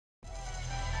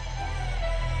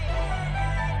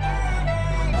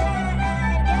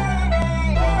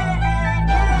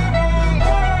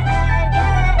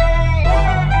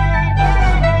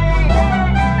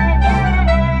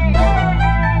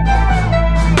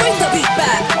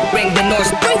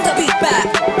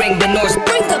noise,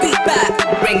 bring the beat back.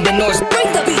 Bring the noise,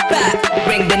 bring the beat back.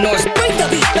 Bring the noise, bring the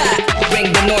beat back.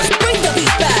 Bring the noise, bring the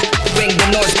beat back. Bring the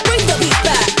noise, bring the beat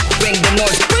back. Bring the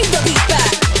noise, bring the beat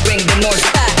back. Bring the noise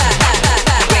back.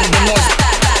 Bring the noise.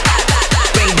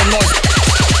 Bring the noise.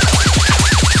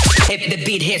 If the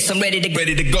beat hits, I'm ready to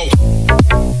go.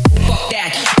 Fuck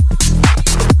that.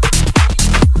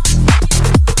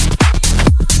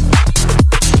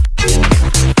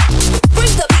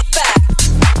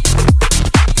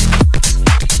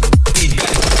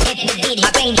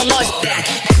 Bring the noise back.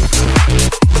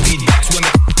 Feedback's when the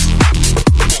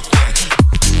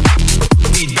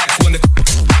feedback's when the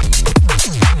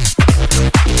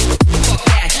fuck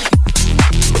that.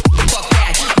 Fuck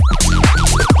that.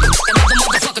 And all the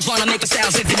motherfuckers wanna make a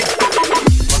sound infinite.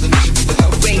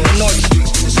 Bring the noise.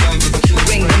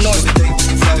 Bring the noise. Bring the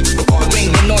noise. Bring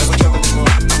the noise.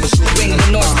 Bring the noise. Bring the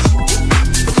noise.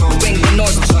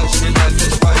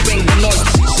 Bring the noise.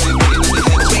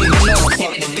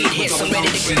 If the beat hits, I'm ready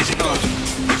to go.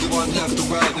 You want left to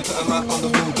right, we put a map on the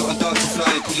road, got a dog to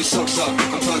fly. Pull your socks up,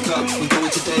 and perk up. We're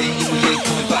going today, you and late,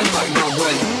 coming back no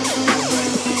way.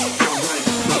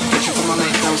 Look, picture from my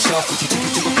mate down south, but you take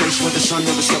it to a place where the sun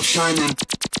never stops shining,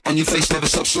 and your face never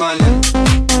stops smiling.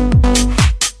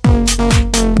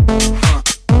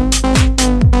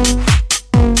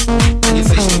 And your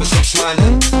face never stops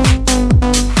smiling.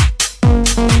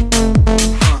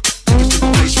 Take us to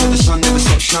a place where the sun never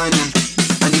stops shining,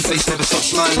 and your face never stops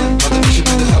smiling. By the mission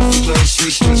with a healthy place,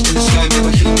 3 streets in the sky,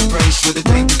 never human brains. With a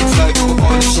day we can fly, we were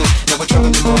all obsessed. Now we're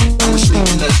traveling on, and we're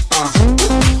sleeping less.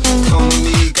 Come with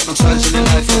me, got no ties in your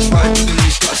life, let's ride with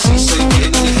these. Got a C-say,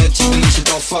 getting on your head, TV, so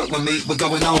don't fuck with me, we're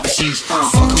going overseas.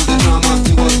 Fuck all the drama,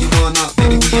 do what you wanna,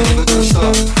 baby, we ain't never gonna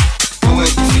stop. Go away,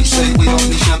 your feet say, we don't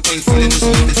need champagne, filling this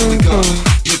minute till we go.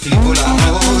 You people that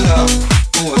hold up,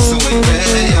 oh, it's the way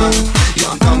they are.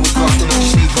 Yeah, I'm done with grafting, I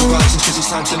just need horizons, cause it's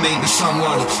time to make me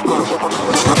someone.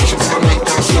 I'm picture for a mate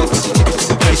down south, but you take it to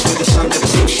the place where the sun never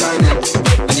stops shining,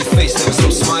 and your face never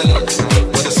stops smiling.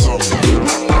 Where the sun I'm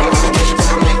picture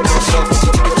for a mate down south, but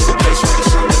you take it to the place where the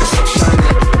sun never stops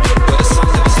shining, where the sun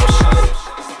never stops shining.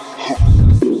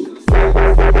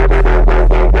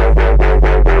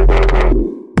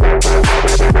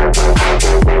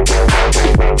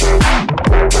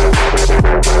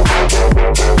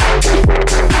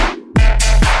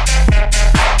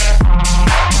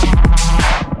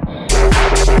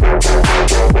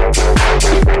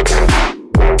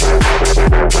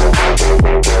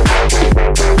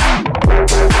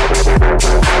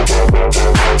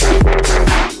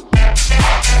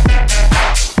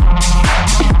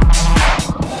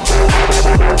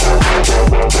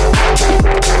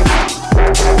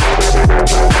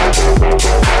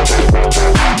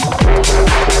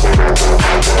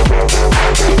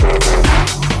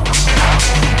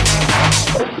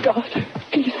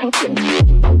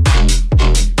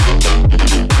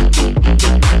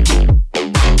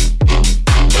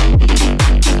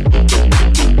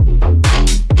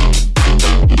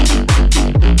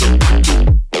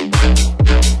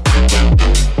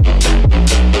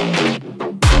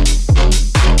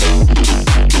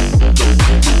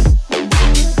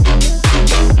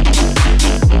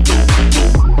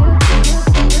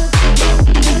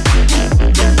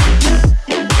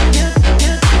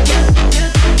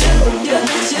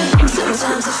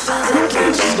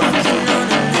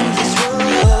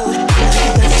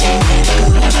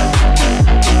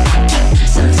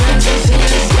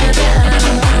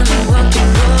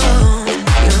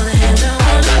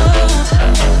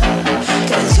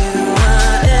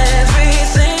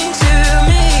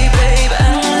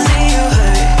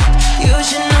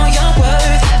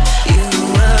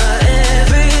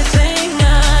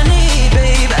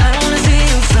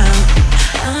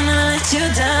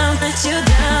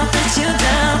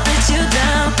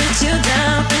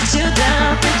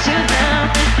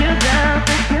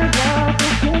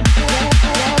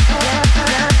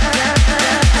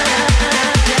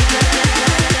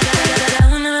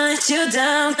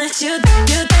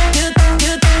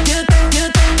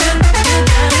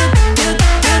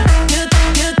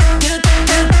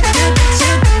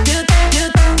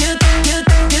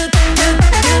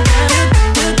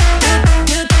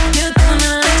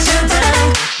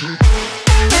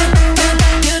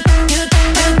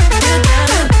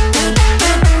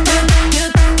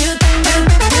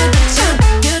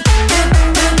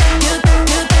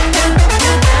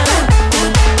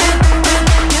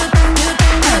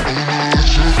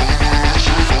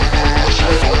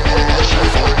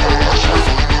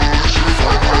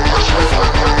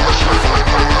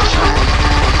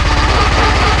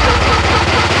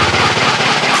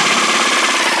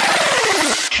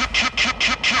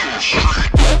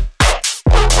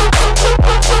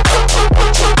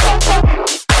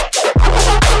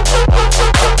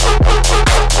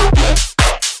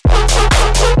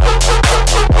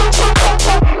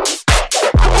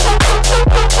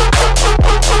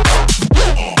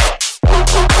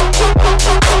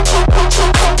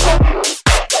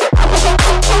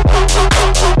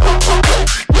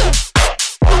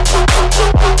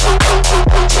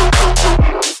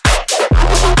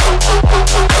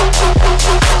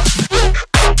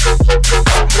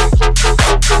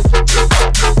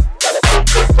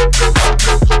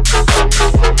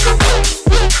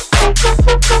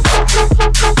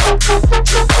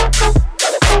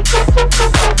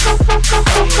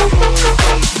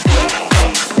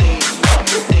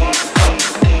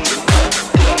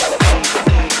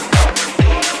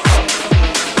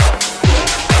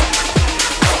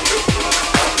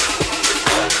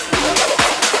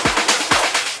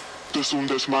 Es un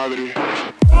desmadre.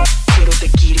 Quiero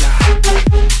tequila,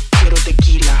 quiero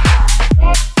tequila,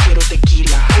 quiero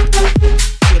tequila,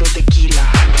 quiero tequila,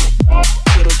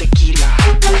 quiero tequila,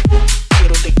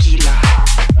 quiero tequila,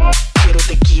 quiero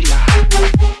tequila.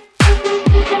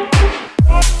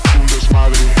 Un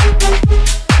desmadre,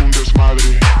 un desmadre,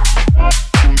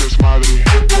 un desmadre,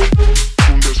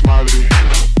 un desmadre,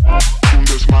 un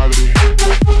desmadre,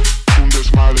 un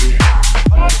desmadre,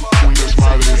 un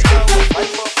desmadre.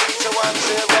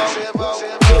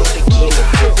 Quiero tequila,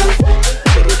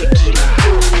 quiero tequila,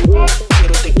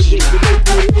 quiero tequila, quiero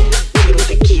tequila,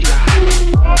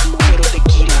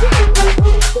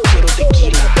 quiero tequila, quiero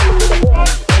tequila,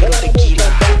 quiero tequila.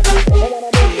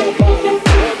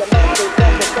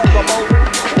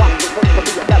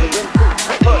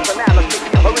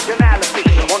 Originality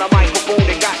on a microphone,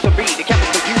 it got to be the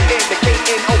capital U N, the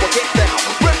K-N-O, get down.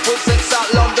 Represents our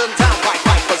London town,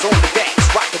 pipers on the decks,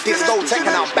 rock the discotheque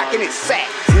and I'm back in its sack.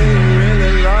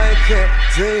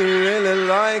 Do you really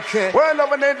like it? We're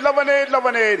loving it, loving it,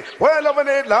 loving it. We're loving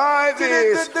it like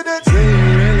this. Do you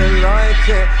really like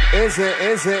it? Is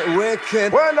it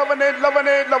wicked? We're loving it, loving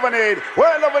it, loving it.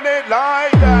 We're loving it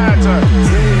like that. Do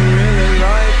you really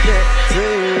like it? Do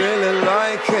you really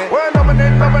like it? We're loving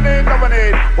it, loving it, loving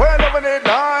it. We're loving it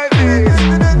like this.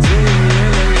 Do you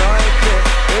really like it?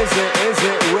 Is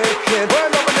it wicked? We're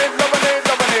loving it, loving it,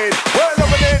 loving it. We're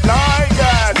loving it like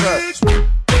that.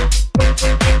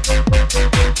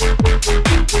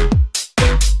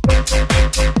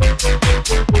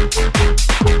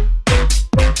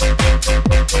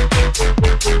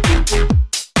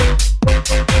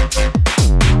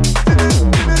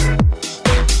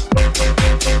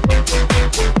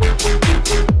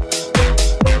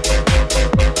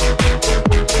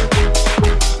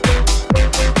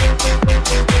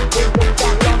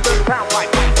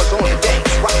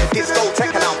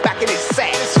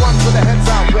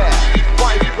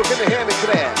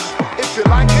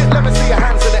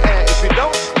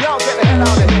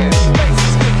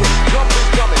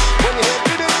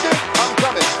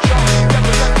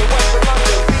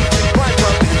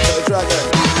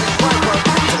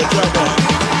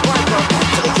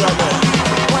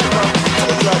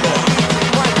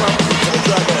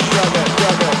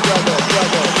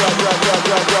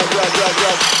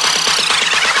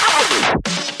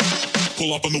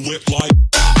 Pull up on the whip like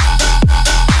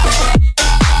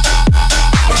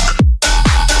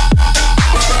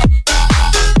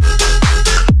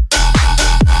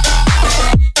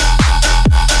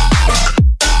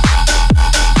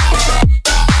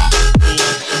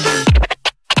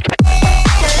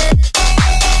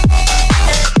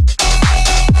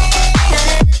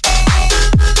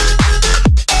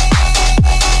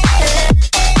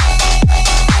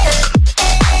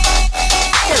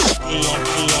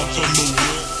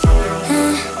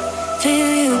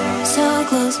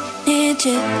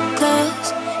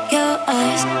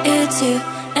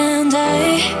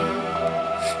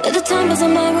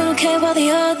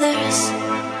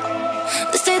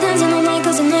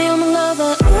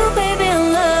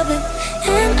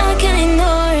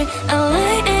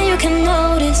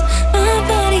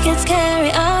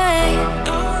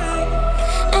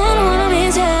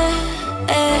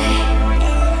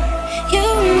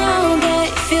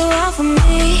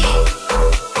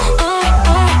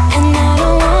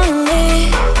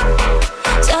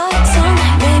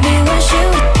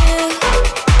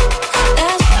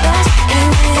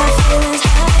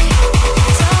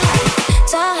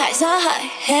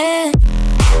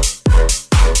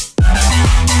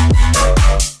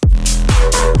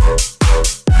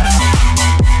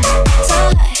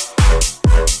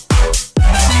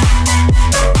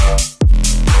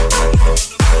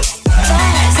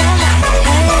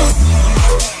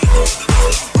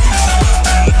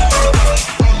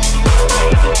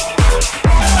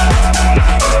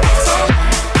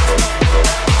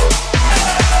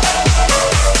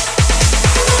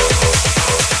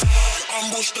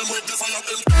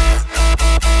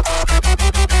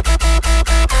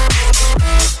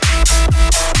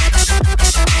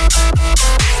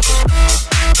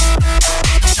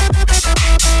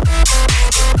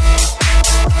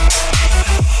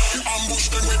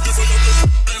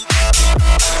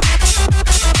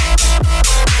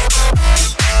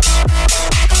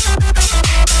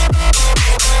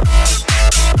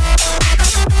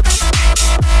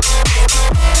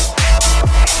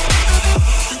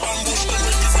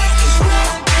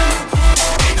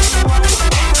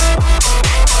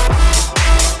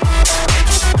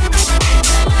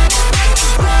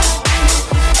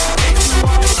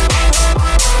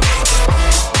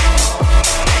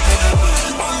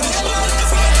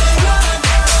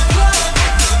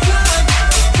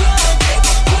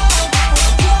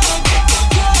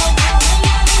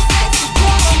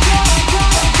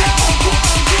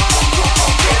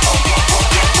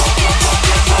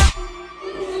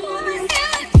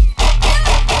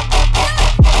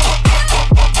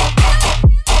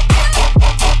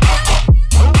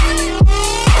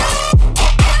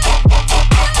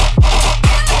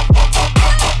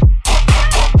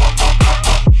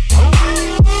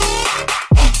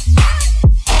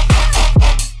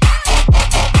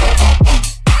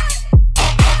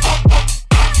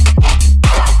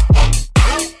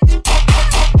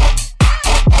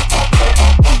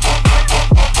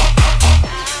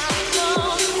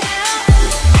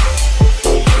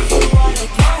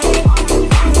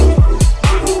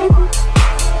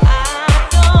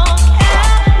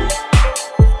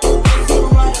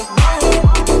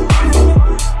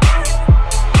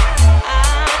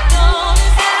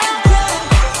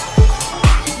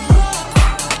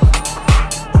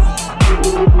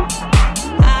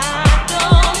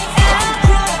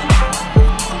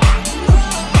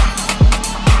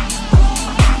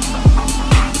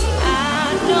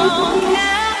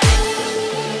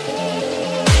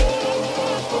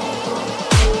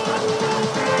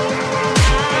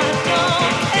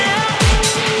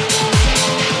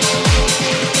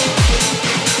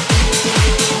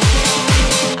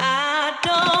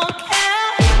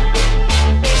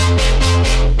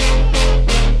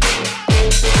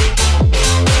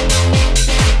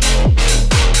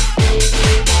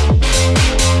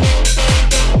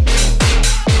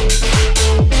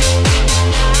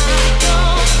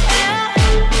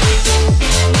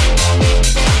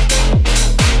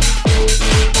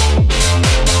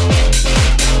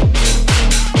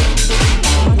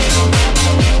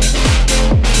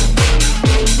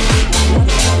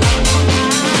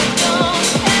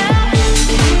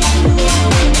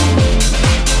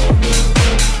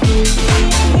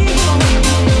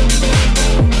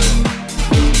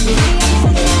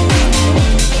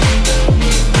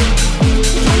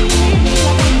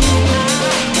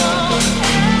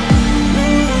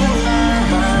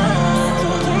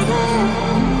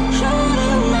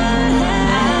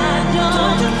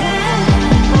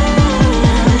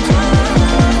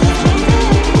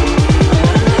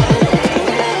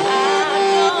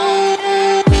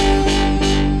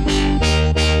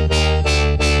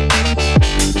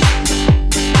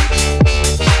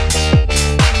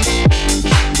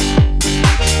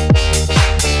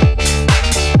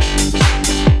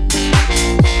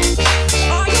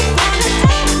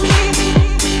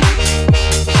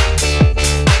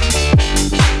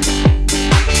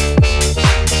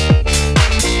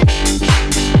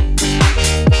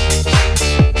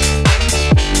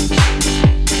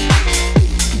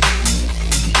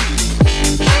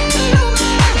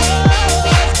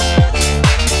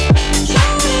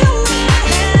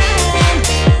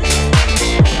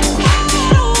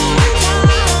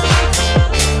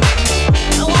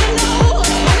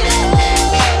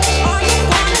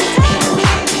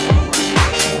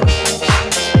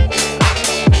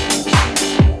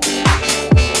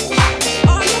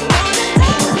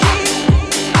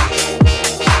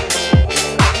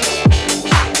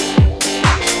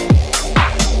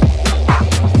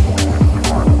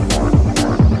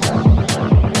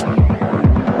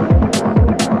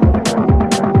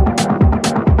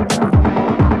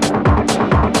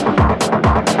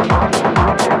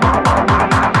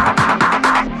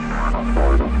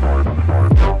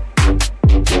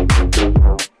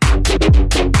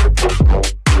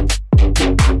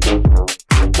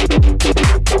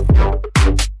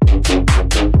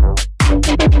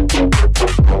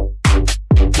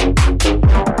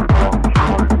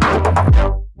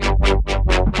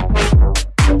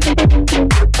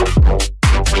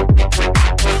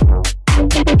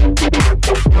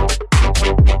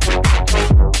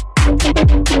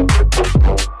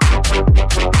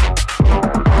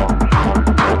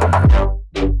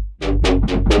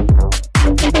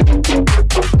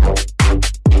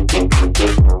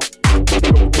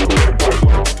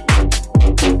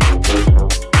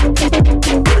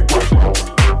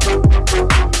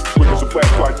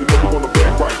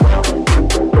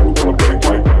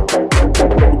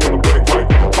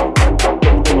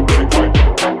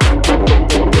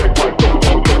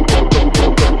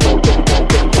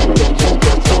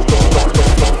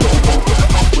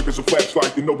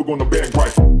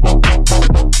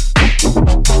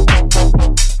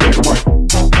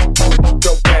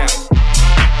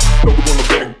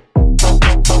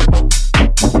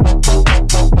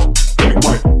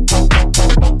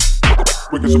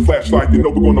a flashlight, you know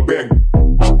we're gonna bang. You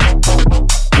know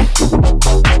we're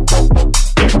gonna bang.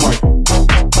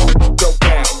 Go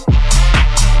down.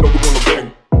 Know we're gonna bang.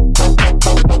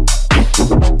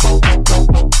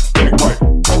 Bang right.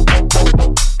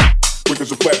 Quick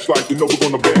as a flashlight, you know we're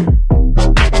gonna bang.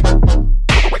 Bang, bang,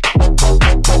 bang,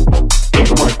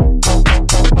 bang right.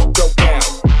 Bang, bang.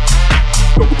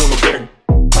 Know we're gonna bang.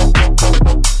 Bang, bang, bang,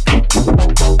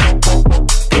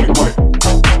 bang right. Bang, bang.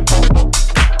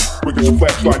 Quick as a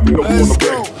flashlight, you know we're gonna bang.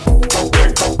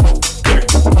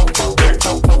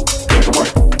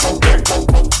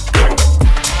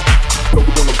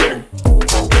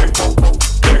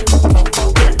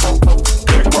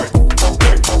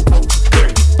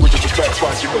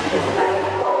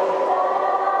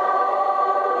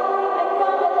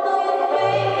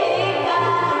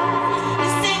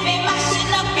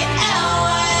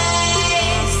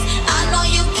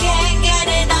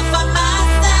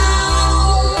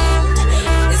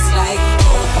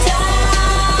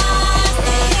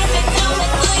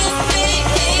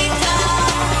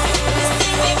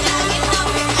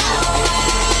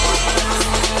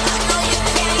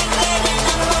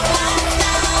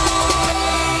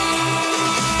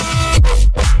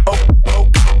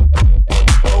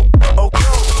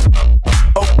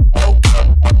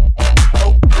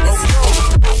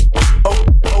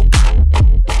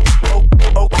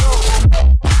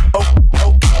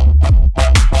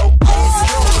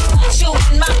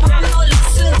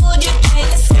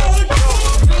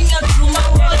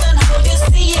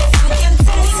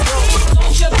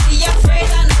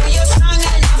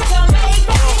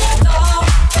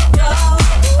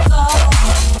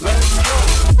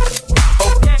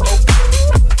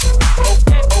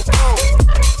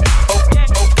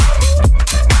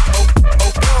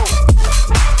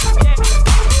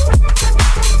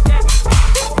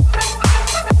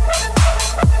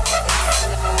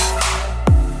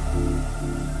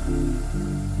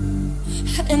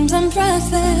 And I'm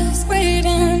breathless,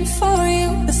 waiting for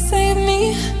you to save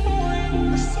me.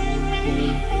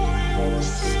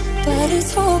 But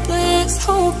it's hopeless,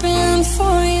 hoping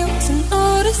for you to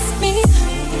notice me.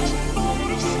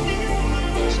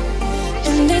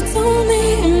 And it's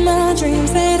only in my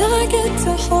dreams that I get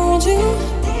to hold you.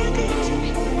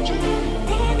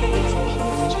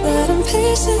 But I'm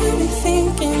patiently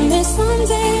thinking that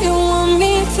someday you want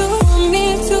me to, want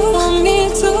me to, want me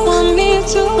to, want me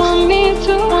to, want me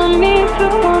to, want me to,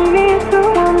 want me to, want me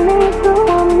to,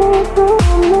 want me to,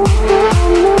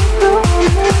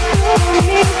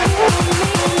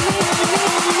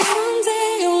 someday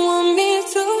you want me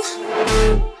to.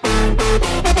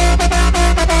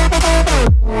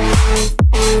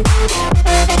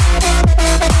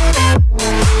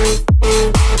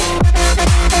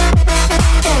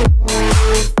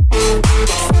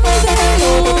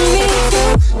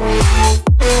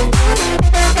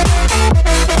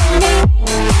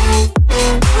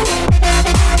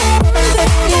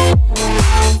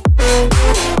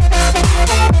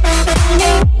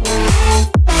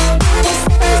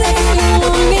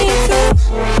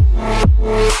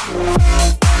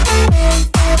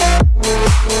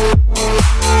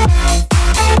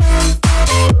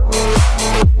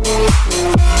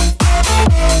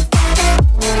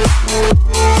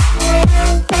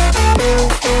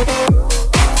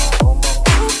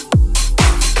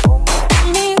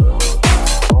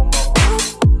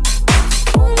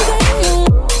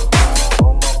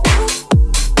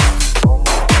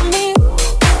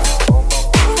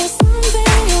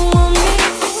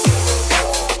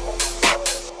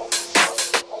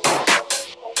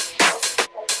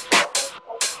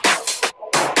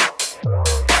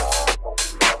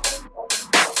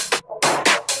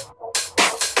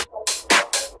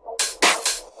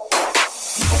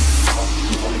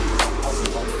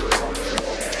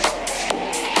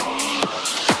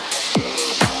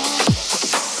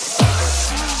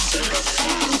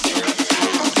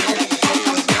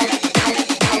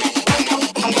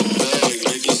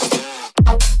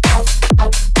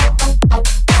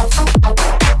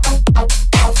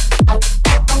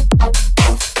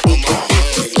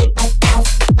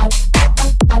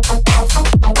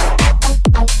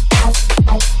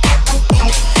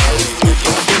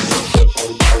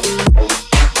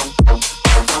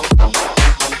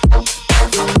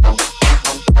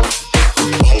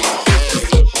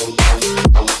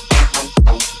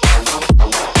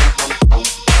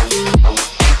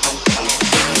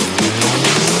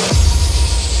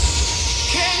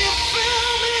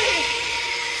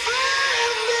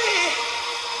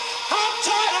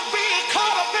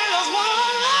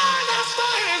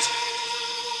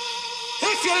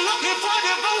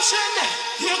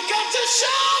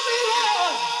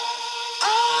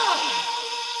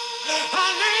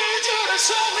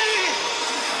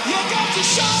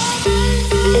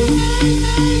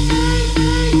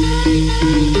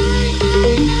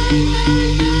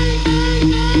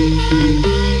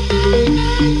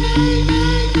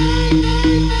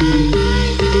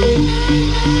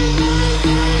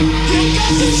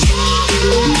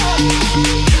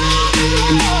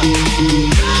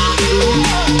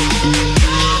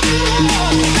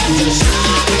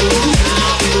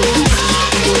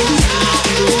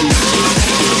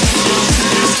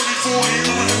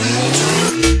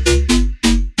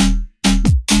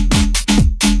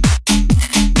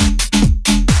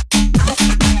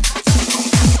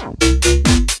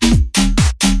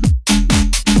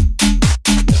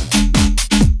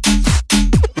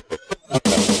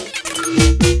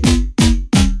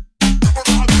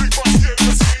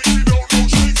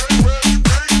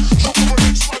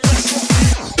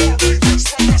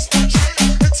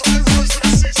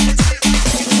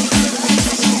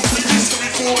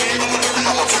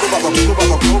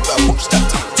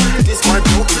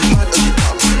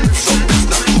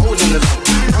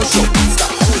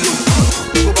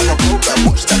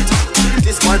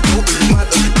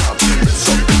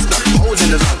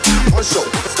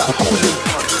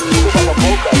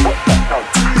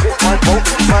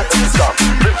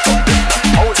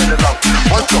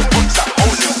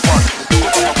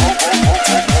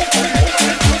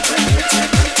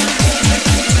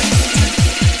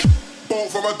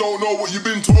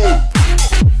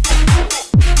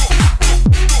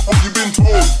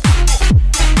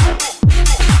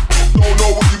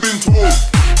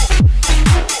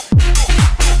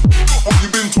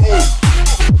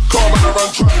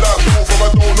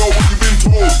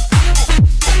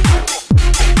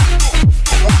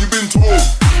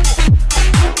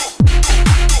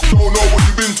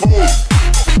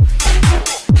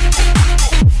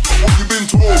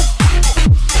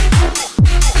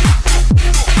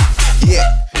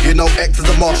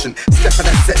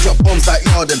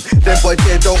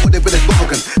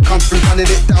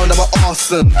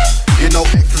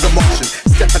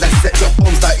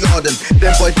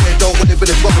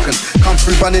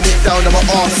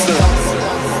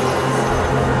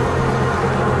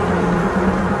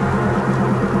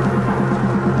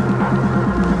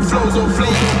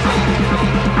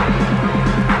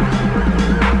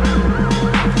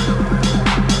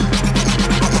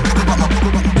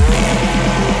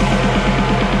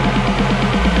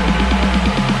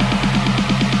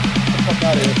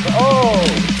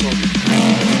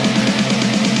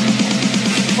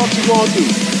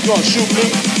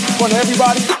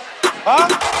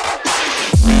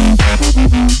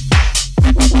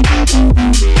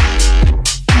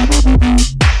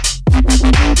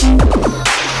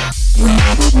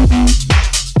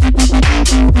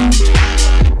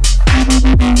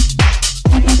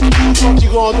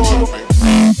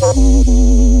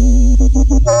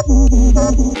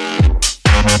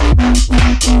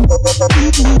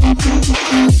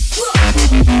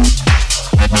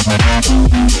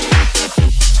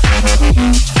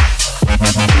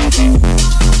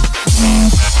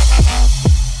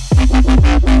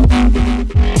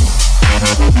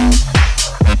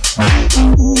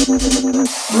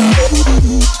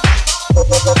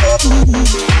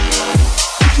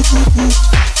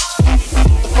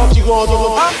 What you gonna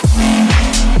do?